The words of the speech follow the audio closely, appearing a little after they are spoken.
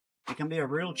it can be a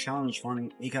real challenge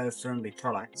finding eco-friendly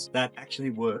products that actually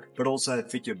work, but also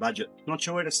fit your budget. Not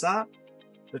sure where to start?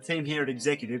 The team here at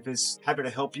Executive is happy to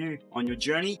help you on your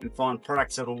journey and find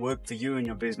products that will work for you and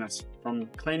your business. From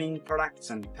cleaning products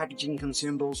and packaging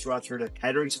consumables right through to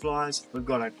catering supplies, we've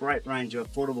got a great range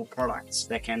of affordable products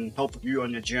that can help you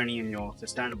on your journey in your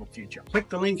sustainable future. Click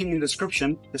the link in the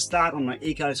description to start on the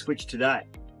eco switch today.